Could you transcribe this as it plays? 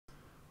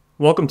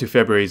Welcome to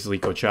February's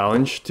Leetcode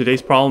challenge.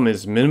 Today's problem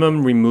is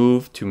minimum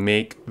remove to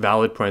make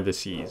valid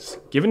parentheses.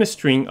 Given a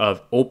string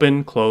of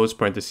open, close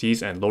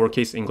parentheses and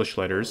lowercase English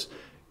letters,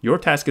 your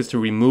task is to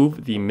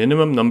remove the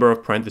minimum number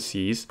of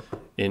parentheses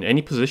in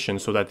any position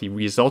so that the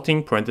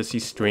resulting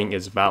parentheses string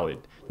is valid.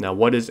 Now,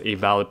 what is a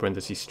valid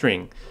parentheses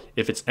string?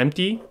 If it's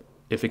empty,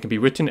 if it can be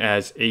written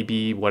as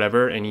AB,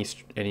 whatever,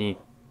 any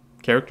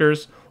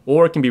characters,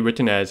 or it can be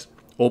written as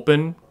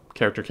open,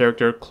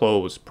 character,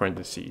 close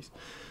parentheses.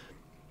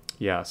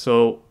 Yeah,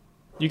 so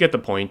you get the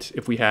point.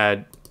 If we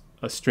had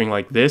a string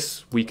like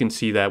this, we can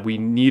see that we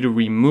need to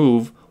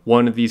remove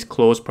one of these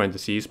close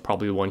parentheses,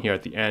 probably the one here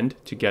at the end,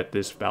 to get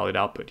this valid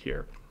output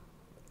here.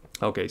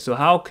 Okay, so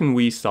how can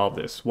we solve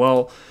this?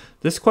 Well,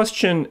 this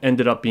question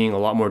ended up being a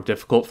lot more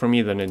difficult for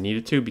me than it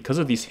needed to because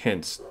of these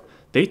hints.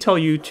 They tell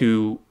you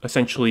to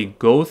essentially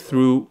go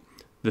through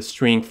the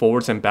string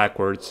forwards and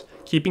backwards,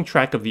 keeping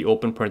track of the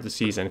open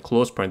parentheses and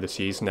close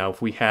parentheses. Now,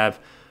 if we have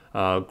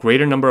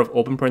greater number of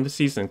open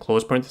parentheses and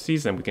close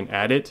parentheses, then we can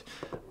add it.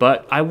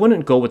 But I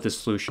wouldn't go with this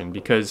solution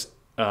because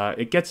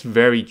it gets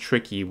very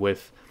tricky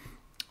with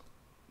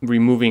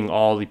removing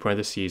all the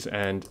parentheses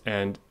and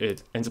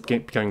it ends up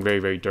becoming very,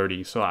 very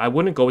dirty. So I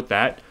wouldn't go with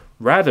that.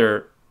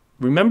 Rather,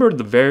 remember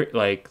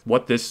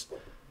what this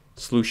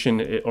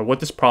solution or what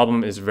this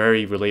problem is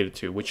very related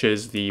to, which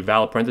is the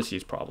valid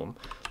parentheses problem.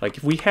 Like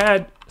if we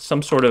had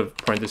some sort of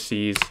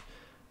parentheses,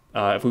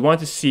 if we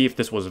wanted to see if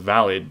this was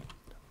valid,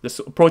 this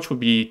approach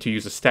would be to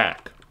use a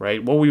stack,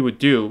 right? What we would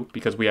do,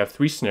 because we have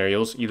three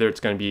scenarios, either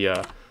it's going to be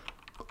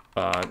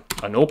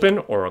an open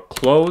or a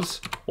close,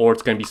 or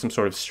it's going to be some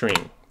sort of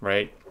string,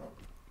 right?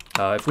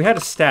 If we had a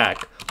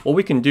stack, what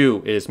we can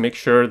do is make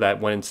sure that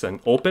when it's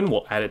an open,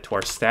 we'll add it to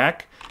our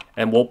stack,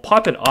 and we'll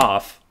pop it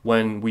off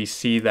when we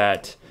see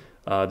that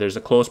there's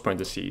a close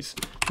parentheses.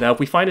 Now, if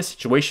we find a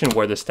situation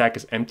where the stack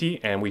is empty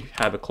and we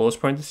have a close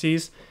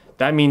parentheses,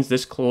 that means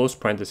this close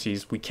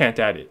parentheses, we can't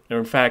add it. Or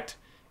in fact,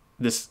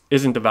 this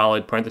isn't a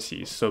valid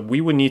parentheses, so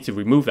we would need to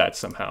remove that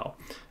somehow.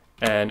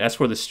 And as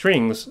for the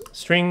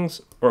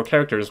strings or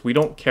characters, we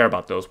don't care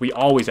about those. We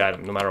always add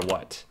them no matter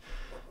what.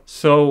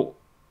 So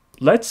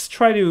let's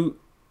try to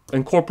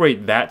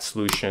incorporate that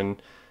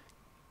solution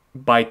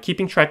by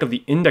keeping track of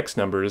the index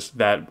numbers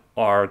that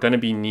are going to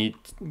be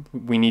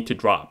we need to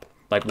drop.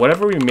 Like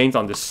whatever remains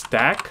on the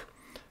stack,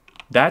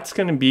 that's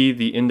going to be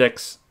the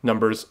index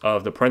numbers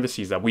of the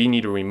parentheses that we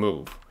need to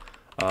remove.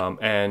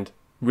 And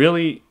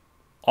really,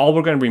 all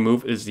we're going to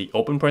remove is the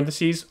open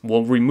parentheses.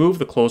 We'll remove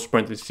the close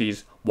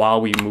parentheses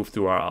while we move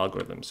through our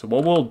algorithm. So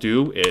what we'll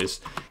do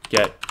is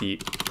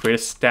create a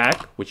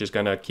stack, which is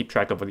going to keep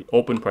track of the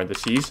open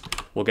parentheses.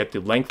 We'll get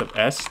the length of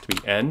s to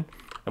be n,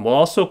 and we'll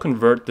also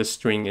convert this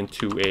string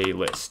into a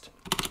list.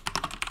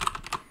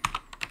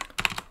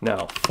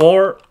 Now,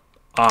 for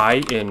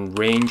I in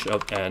range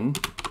of n,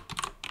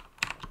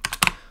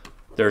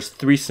 there's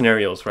three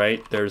scenarios,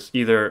 right? There's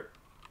either,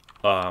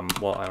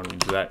 well, I don't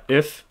need to do that.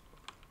 If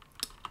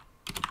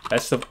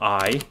s of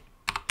I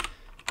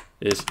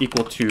is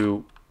equal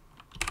to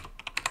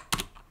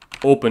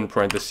open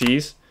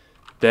parentheses,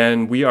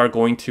 then we are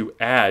going to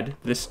add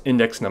this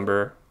index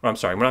number. I'm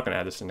sorry, we're not going to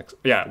add this index.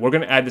 Yeah, we're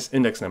going to add this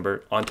index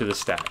number onto the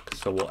stack.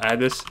 So we'll add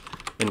this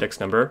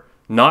index number,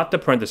 not the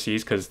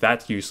parentheses, because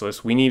that's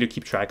useless. We need to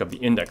keep track of the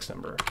index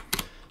number.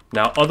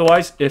 Now,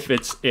 otherwise, if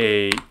it's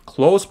a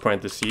close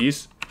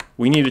parentheses,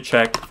 we need to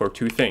check for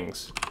two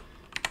things.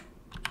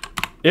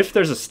 If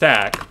there's a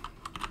stack,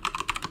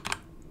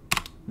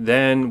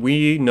 then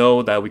we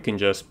know that we can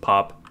just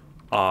pop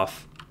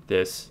off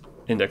this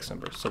index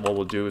number. So what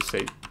we'll do is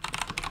say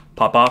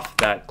pop off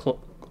that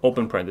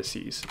open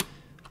parentheses.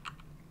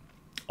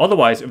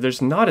 Otherwise, if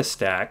there's not a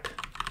stack,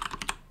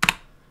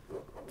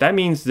 that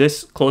means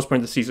this close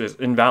parentheses is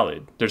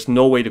invalid. There's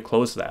no way to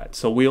close that.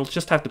 So we'll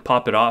just have to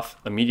pop it off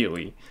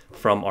immediately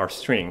from our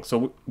string.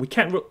 So we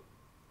can't,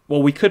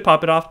 well, we could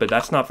pop it off, but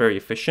that's not very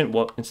efficient.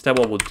 Well, instead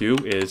what we'll do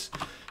is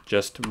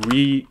just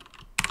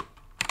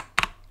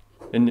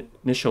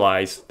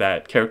initialize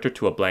that character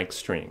to a blank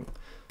string.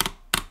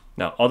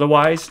 Now,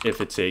 otherwise, if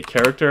it's a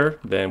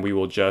character, then we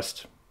will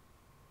just,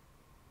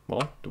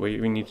 well, do we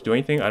even need to do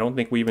anything? I don't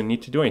think we even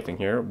need to do anything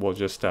here. We'll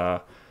just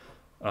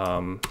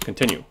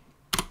continue.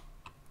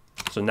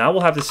 So now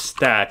we'll have this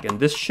stack, and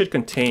this should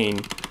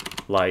contain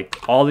like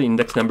all the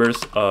index numbers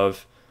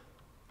of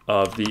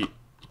the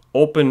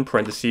open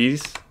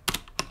parentheses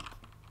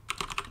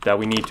that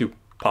we need to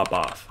pop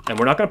off. And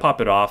we're not going to pop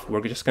it off.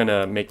 We're just going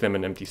to make them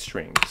an empty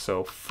string.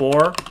 So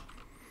for,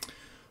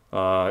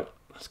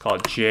 let's call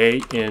it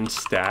j in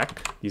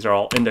stack. These are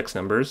all index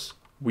numbers.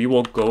 We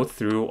will go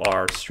through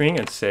our string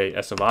and say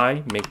s of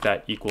I, make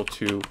that equal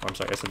to, I'm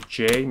sorry, s of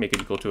j, make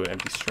it equal to an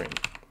empty string.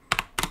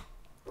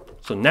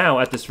 So now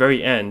at this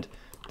very end,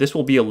 this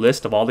will be a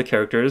list of all the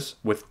characters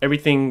with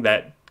everything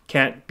that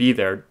can't be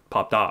there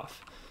popped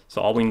off.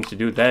 So all we need to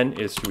do then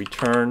is to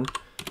return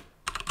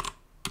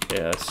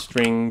a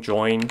string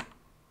join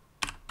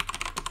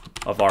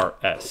of our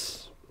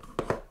s.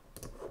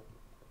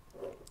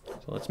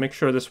 So let's make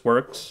sure this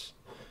works.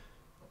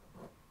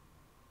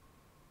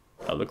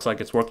 Looks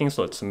like it's working,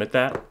 so let's submit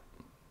that.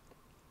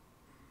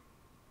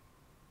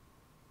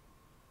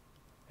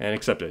 and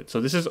accept it. So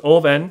this is O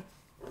of n,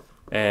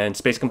 and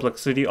space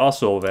complexity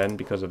also O of n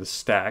because of the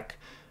stack,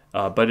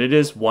 but it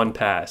is one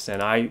pass,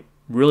 and I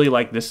really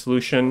like this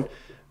solution.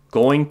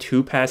 Going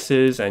 2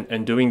 passes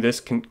and doing this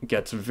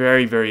gets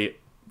very, very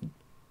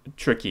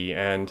tricky,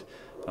 and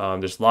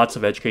there's lots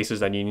of edge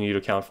cases that you need to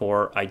account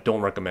for. I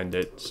don't recommend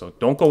it, so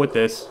don't go with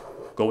this.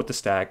 Go with the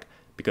stack,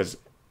 because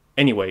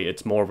anyway,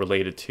 it's more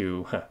related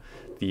to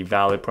the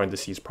valid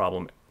parentheses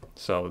problem.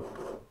 So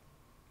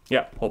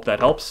yeah, hope that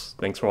helps.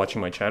 Thanks for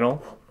watching my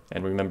channel,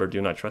 and remember,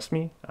 do not trust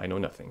me, I know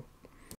nothing.